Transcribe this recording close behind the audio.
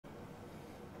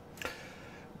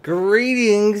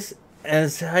Greetings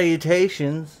and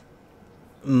salutations,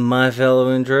 my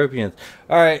fellow Entropians.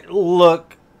 Alright,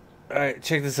 look. Alright,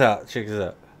 check this out. Check this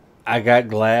out. I got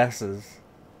glasses.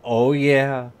 Oh,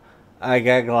 yeah. I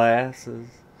got glasses.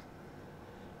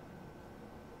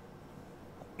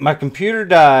 My computer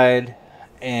died,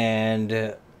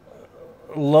 and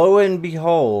lo and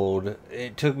behold,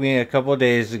 it took me a couple of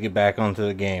days to get back onto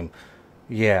the game.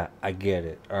 Yeah, I get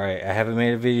it. Alright, I haven't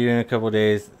made a video in a couple of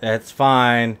days. That's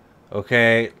fine.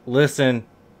 Okay, listen.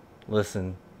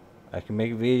 Listen. I can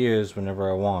make videos whenever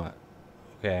I want.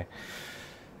 Okay.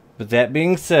 But that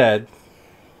being said,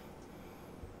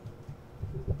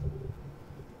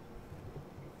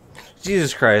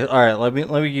 Jesus Christ. Alright, let me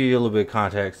give you a little bit of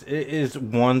context. It is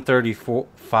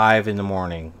 1:35 in the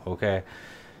morning, okay?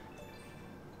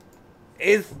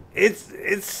 It's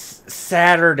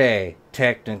Saturday,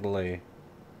 technically,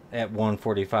 at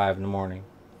 1:45 in the morning.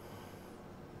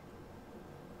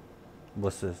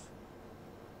 What's this?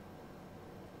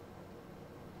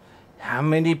 How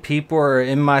many people are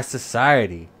in my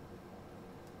society?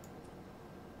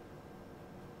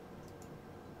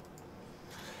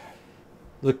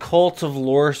 The cult of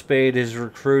Lorespade is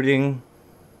recruiting.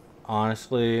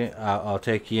 Honestly, I'll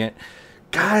take you in.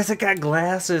 Guys, I got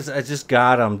glasses. I just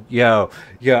got them. Yo,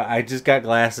 I just got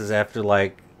glasses after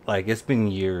like it's been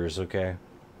years, okay?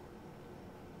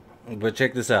 But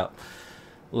check this out.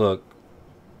 Look,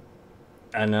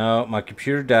 I know my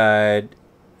computer died.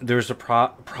 There's a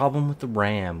problem with the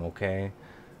RAM, okay?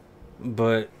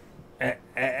 But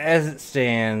as it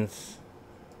stands,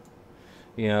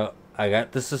 you know, I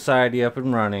got the society up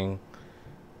and running.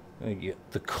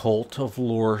 The cult of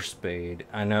Lorespade.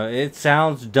 I know it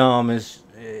sounds dumb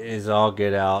as all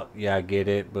get out. Yeah, I get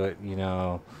it, but you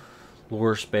know,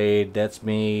 Lorespade, that's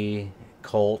me.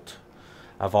 Cult.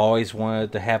 I've always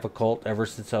wanted to have a cult ever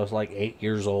since I was like 8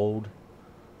 years old.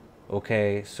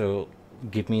 Okay, so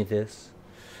give me this.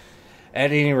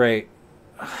 At any rate,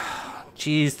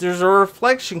 jeez, there's a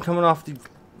reflection coming off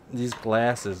these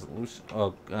glasses.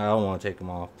 Oh, I don't want to take them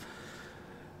off.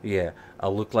 Yeah, I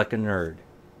look like a nerd.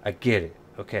 I get it.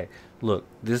 Okay, look,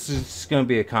 this is going to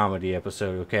be a comedy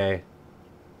episode, okay?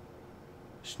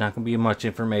 There's not going to be much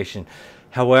information.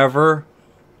 However,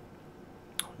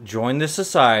 join the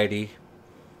society.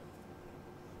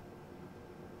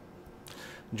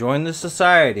 Join the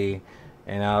society,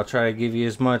 and I'll try to give you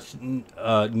as much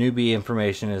newbie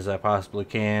information as I possibly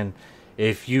can.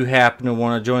 If you happen to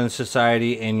want to join the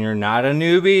society and you're not a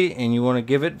newbie and you want to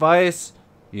give advice,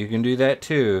 you can do that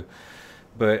too.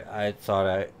 But I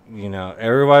thought you know,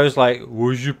 everybody was like,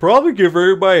 we should probably give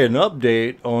everybody an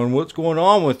update on what's going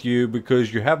on with you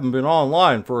because you haven't been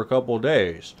online for a couple of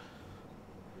days.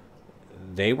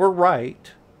 They were right,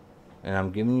 and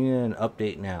I'm giving you an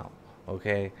update now,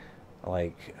 okay?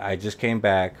 Like, I just came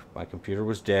back. My computer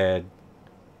was dead.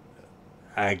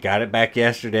 I got it back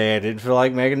yesterday. I didn't feel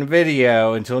like making a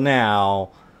video until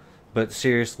now. But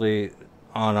seriously,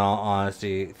 on all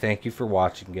honesty, thank you for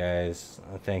watching, guys.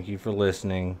 Thank you for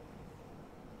listening.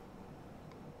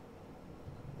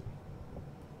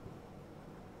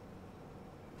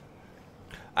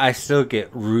 I still get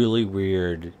really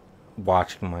weird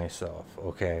watching myself,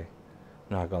 okay?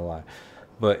 Not gonna lie.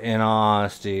 But in all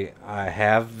honesty, I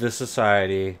have the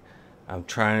society. I'm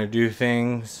trying to do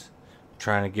things. I'm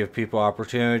trying to give people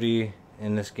opportunity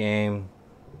in this game.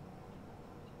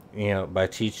 You know, by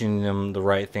teaching them the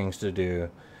right things to do.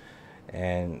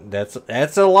 And that's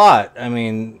a lot. I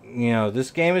mean, you know, this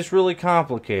game is really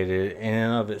complicated in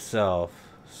and of itself.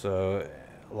 So,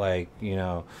 like, you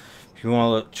know, if you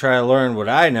want to try to learn what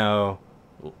I know,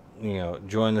 you know,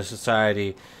 join the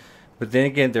society. But then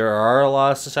again, there are a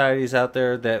lot of societies out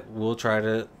there that will try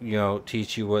to, you know,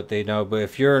 teach you what they know. But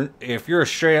if you're a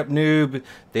straight up noob,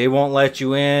 they won't let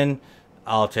you in.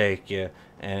 I'll take you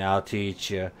and I'll teach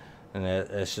you, and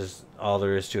that's just all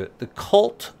there is to it. The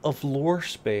cult of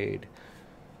Lorespade.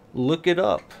 Look it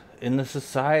up in the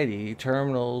society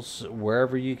terminals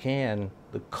wherever you can.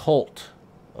 The cult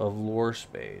of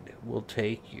Lorespade will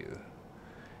take you,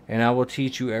 and I will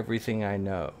teach you everything I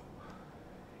know.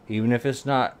 Even if it's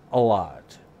not a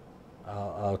lot,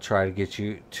 I'll try to get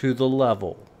you to the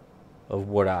level of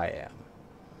what I am.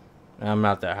 And I'm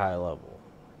not that high level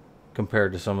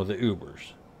compared to some of the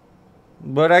Ubers.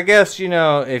 But I guess, you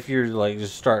know, if you're like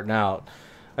just starting out,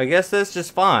 I guess that's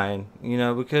just fine, you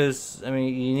know, because, I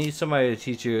mean, you need somebody to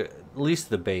teach you at least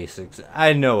the basics.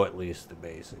 I know at least the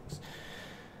basics.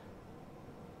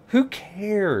 Who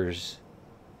cares?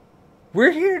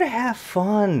 We're here to have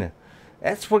fun.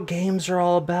 That's what games are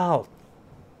all about.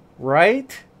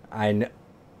 Right? I know.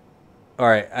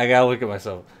 Alright, I gotta look at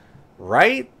myself.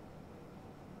 Right?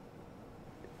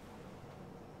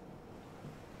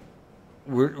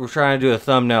 we're trying to do a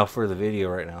thumbnail for the video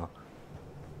right now.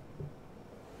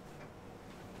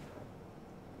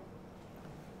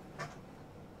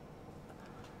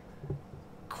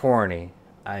 Corny,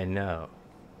 I know.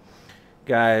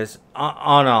 Guys,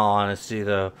 on all honesty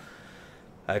though,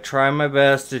 I try my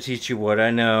best to teach you what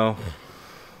I know.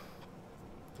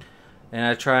 And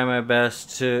I try my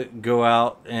best to go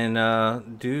out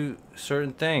and do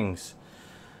certain things.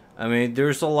 I mean,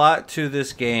 there's a lot to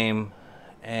this game,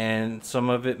 and some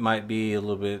of it might be a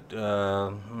little bit,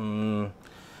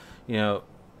 you know,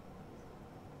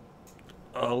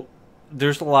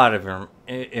 there's a lot of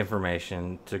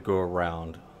information to go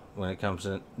around when it comes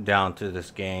down to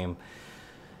this game.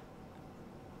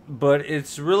 But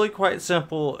it's really quite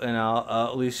simple, and I'll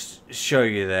at least show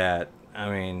you that. I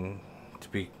mean, to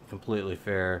be completely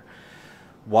fair,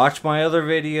 watch my other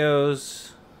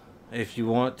videos if you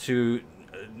want to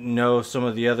know some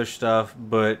of the other stuff,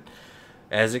 but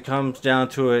as it comes down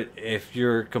to it, if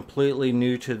you're completely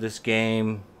new to this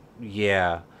game,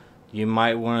 yeah, you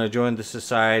might want to join the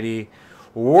society,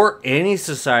 or any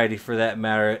society for that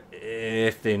matter,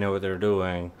 if they know what they're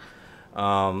doing,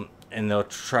 and they'll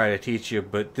try to teach you.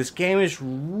 But this game is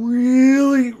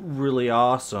really, really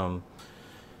awesome,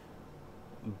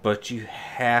 but you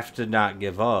have to not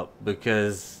give up,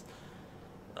 because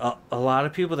a lot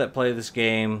of people that play this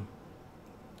game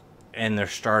and they're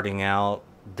starting out,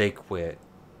 they quit.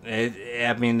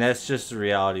 I mean, that's just the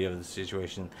reality of the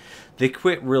situation. They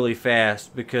quit really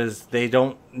fast because they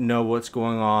don't know what's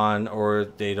going on, or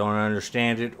they don't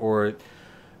understand it, or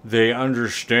they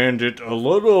understand it a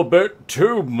little bit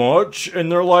too much,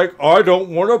 and they're like, I don't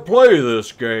want to play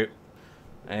this game.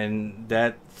 And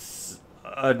that's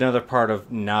another part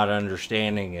of not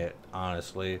understanding it,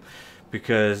 honestly,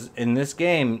 because in this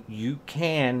game you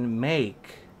can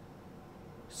make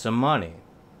some money,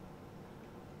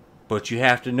 but you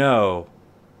have to know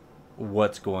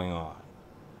what's going on.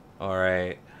 All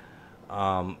right.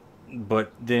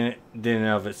 But then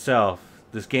of itself,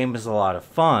 this game is a lot of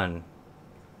fun.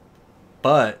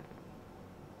 But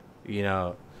you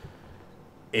know,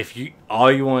 if you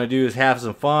all you want to do is have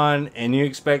some fun and you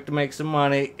expect to make some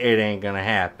money, it ain't gonna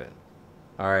happen.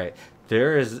 All right.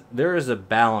 There is a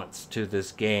balance to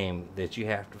this game that you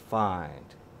have to find.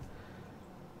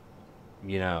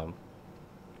 You know,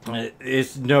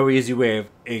 it's no easy way of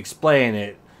explaining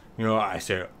it. You know, I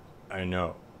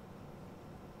know.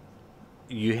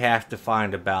 You have to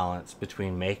find a balance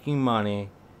between making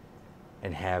money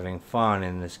and having fun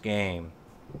in this game.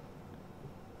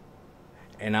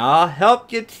 And I'll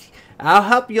help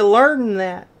you learn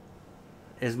that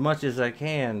as much as I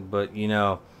can. But you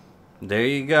know, there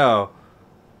you go.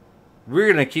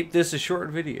 We're gonna keep this a short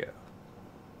video.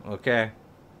 Okay?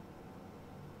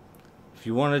 If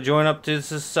you want to join up to the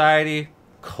society,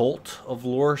 Cult of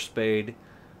Lorespade,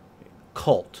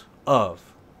 Cult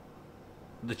of,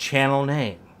 the channel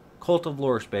name, Cult of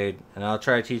Lorespade, and I'll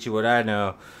try to teach you what I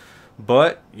know.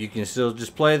 But you can still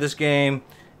just play this game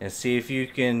and see if you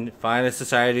can find a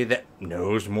society that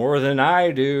knows more than I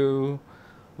do.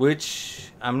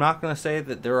 Which, I'm not going to say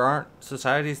that there aren't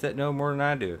societies that know more than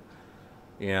I do.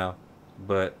 You know,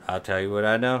 but I'll tell you what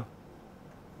I know.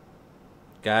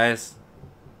 Guys,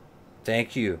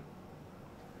 thank you.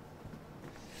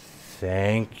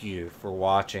 Thank you for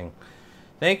watching.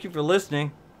 Thank you for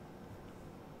listening.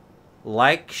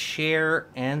 Like, share,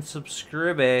 and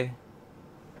subscribe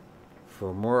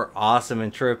for more awesome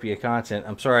Entropia content.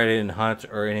 I'm sorry I didn't hunt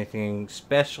or anything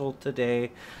special today. I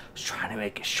was trying to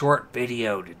make a short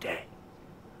video today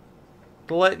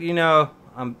to let you know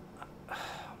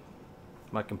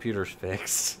my computer's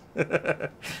fixed.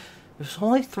 It's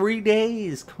only 3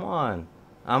 days. Come on.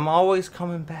 I'm always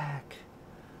coming back.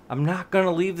 I'm not going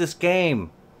to leave this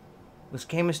game. This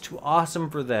game is too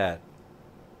awesome for that.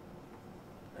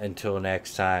 Until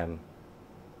next time.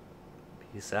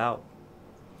 Peace out.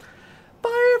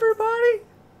 Bye, everybody.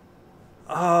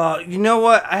 You know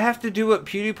what? I have to do what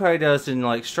PewDiePie does and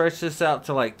like stretch this out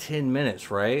to like 10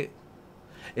 minutes, right?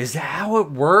 Is that how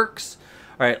it works?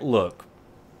 Alright, look.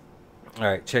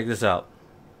 Alright, check this out.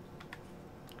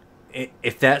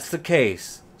 If that's the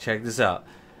case, check this out.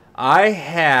 I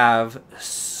have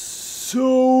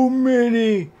so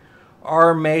many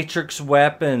R-Matrix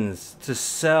weapons to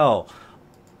sell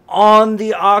on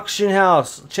the auction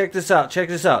house. Check this out. Check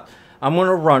this out. I'm going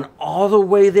to run all the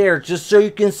way there just so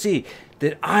you can see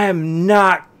that I am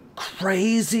not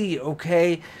crazy,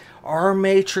 okay?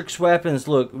 R-Matrix weapons.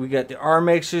 Look, we got the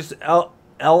R-Matrix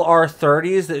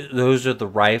LR30s. Those are the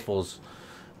rifles.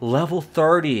 Level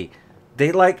 30.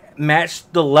 They like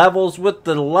match the levels with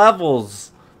the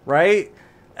levels, right?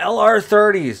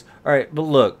 LR30s. All right, but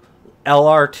look.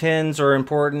 LR10s are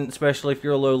important, especially if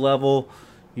you're a low level.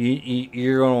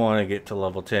 You're going to want to get to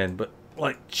level 10. But,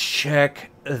 like,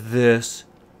 check this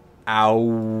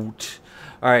out.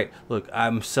 Alright, look,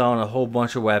 I'm selling a whole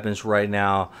bunch of weapons right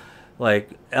now. Like,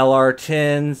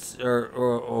 LR10s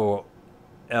or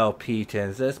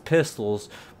LP10s. That's pistols.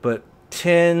 But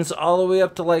 10s all the way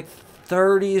up to, like,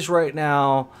 30s right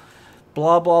now.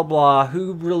 Blah, blah, blah.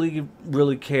 Who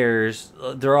really cares?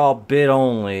 They're all bid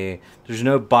only. There's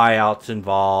no buyouts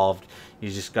involved. You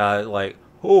just got, like,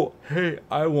 oh, hey,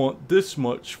 I want this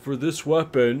much for this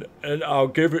weapon, and I'll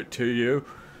give it to you.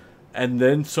 And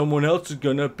then someone else is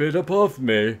gonna bid above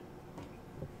me.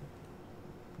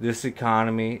 This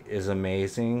economy is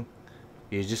amazing.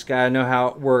 You just gotta know how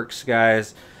it works,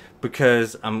 guys.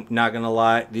 Because I'm not gonna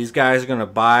lie, these guys are gonna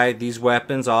buy these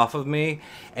weapons off of me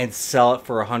and sell it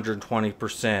for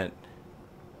 120%.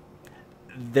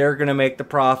 They're gonna make the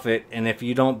profit, and if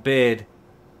you don't bid,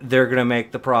 they're gonna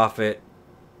make the profit.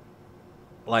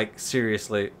 Like,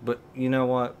 seriously. But you know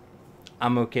what?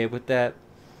 I'm okay with that.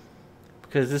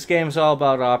 Because this game's all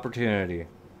about opportunity.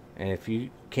 And if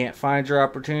you can't find your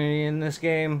opportunity in this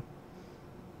game,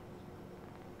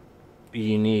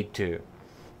 you need to.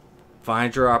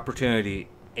 Find your opportunity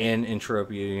in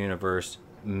Entropia Universe.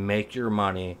 Make your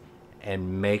money.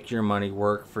 And make your money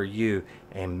work for you.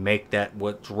 And make that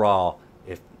withdrawal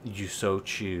if you so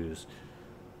choose.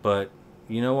 But,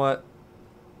 you know what?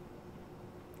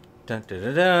 Dun, dun,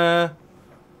 dun, dun.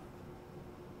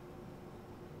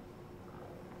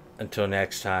 Until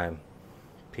next time,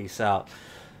 peace out.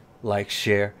 Like,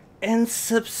 share, and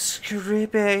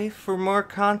subscribe for more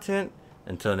content.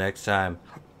 Until next time,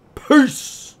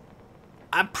 peace.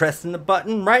 I'm pressing the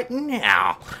button right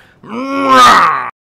now.